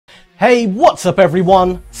Hey, what's up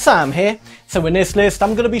everyone? Sam here. So in this list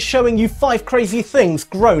I'm going to be showing you 5 crazy things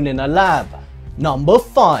grown in a lab. Number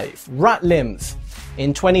 5. Rat limbs.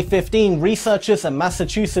 In 2015, researchers at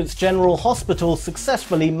Massachusetts General Hospital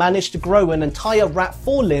successfully managed to grow an entire rat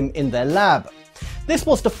forelimb in their lab. This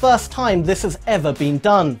was the first time this has ever been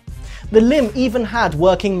done. The limb even had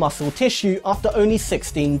working muscle tissue after only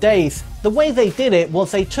 16 days. The way they did it was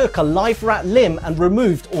they took a live rat limb and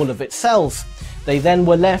removed all of its cells. They then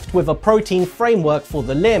were left with a protein framework for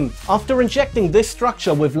the limb. After injecting this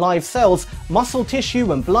structure with live cells, muscle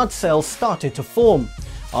tissue and blood cells started to form.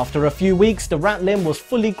 After a few weeks, the rat limb was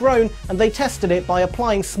fully grown and they tested it by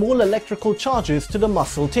applying small electrical charges to the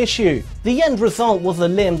muscle tissue. The end result was a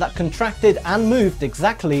limb that contracted and moved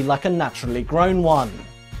exactly like a naturally grown one.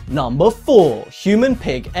 Number 4. Human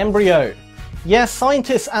pig embryo. Yes,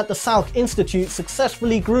 scientists at the Salk Institute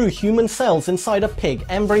successfully grew human cells inside a pig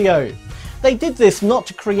embryo. They did this not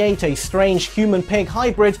to create a strange human-pig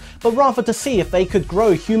hybrid, but rather to see if they could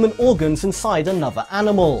grow human organs inside another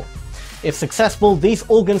animal. If successful, these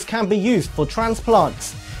organs can be used for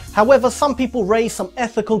transplants. However, some people raise some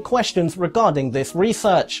ethical questions regarding this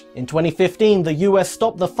research. In 2015, the US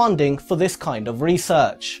stopped the funding for this kind of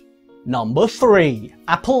research. Number 3.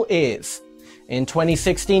 Apple ears. In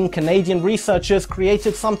 2016, Canadian researchers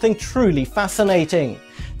created something truly fascinating.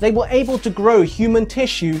 They were able to grow human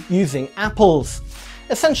tissue using apples.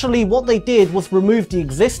 Essentially, what they did was remove the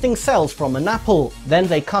existing cells from an apple. Then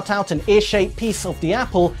they cut out an ear-shaped piece of the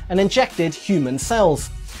apple and injected human cells.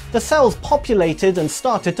 The cells populated and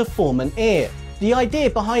started to form an ear. The idea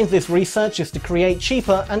behind this research is to create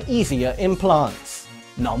cheaper and easier implants.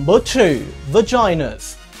 Number 2.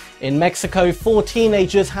 Vaginas. In Mexico, 4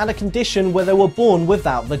 teenagers had a condition where they were born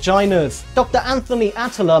without vaginas. Dr. Anthony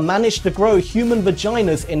Atala managed to grow human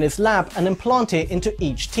vaginas in his lab and implant it into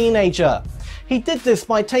each teenager. He did this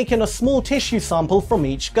by taking a small tissue sample from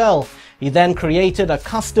each girl. He then created a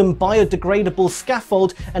custom biodegradable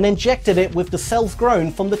scaffold and injected it with the cells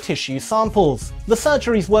grown from the tissue samples. The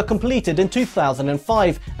surgeries were completed in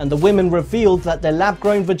 2005 and the women revealed that their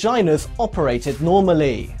lab-grown vaginas operated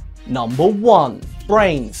normally. Number 1.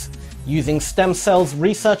 Brains. Using stem cells,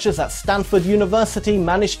 researchers at Stanford University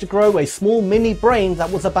managed to grow a small mini brain that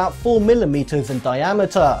was about 4 millimeters in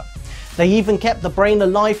diameter. They even kept the brain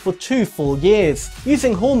alive for 2 full years.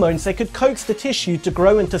 Using hormones, they could coax the tissue to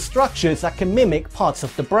grow into structures that can mimic parts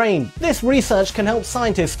of the brain. This research can help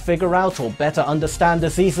scientists figure out or better understand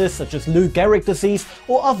diseases such as Lou Gehrig disease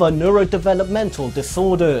or other neurodevelopmental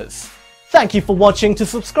disorders. Thank you for watching. To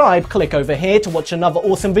subscribe, click over here. To watch another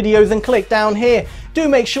awesome video, then click down here. Do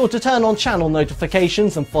make sure to turn on channel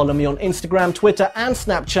notifications and follow me on Instagram, Twitter and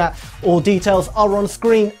Snapchat. All details are on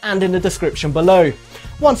screen and in the description below.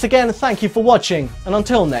 Once again, thank you for watching, and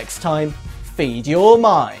until next time, feed your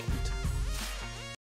mind.